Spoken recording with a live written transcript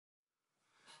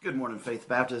Good morning, Faith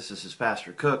Baptist. This is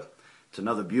Pastor Cook. It's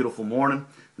another beautiful morning.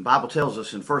 The Bible tells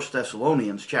us in 1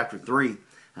 Thessalonians chapter 3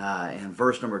 and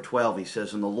verse number 12, he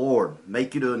says, "And the Lord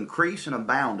make you to increase and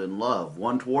abound in love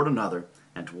one toward another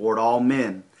and toward all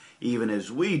men, even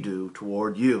as we do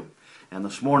toward you." And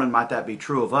this morning, might that be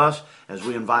true of us as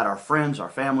we invite our friends, our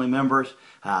family members,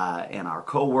 and our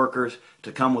co-workers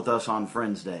to come with us on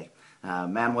Friends Day.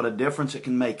 Man, what a difference it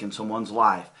can make in someone's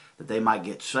life that they might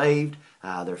get saved,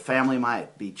 their family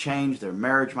might be changed, their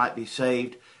marriage might be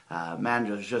saved. Man,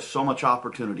 there's just so much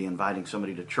opportunity inviting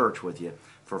somebody to church with you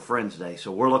for Friends Day.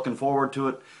 So we're looking forward to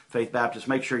it. Faith Baptist,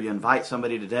 make sure you invite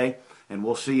somebody today, and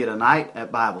we'll see you tonight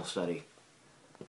at Bible study.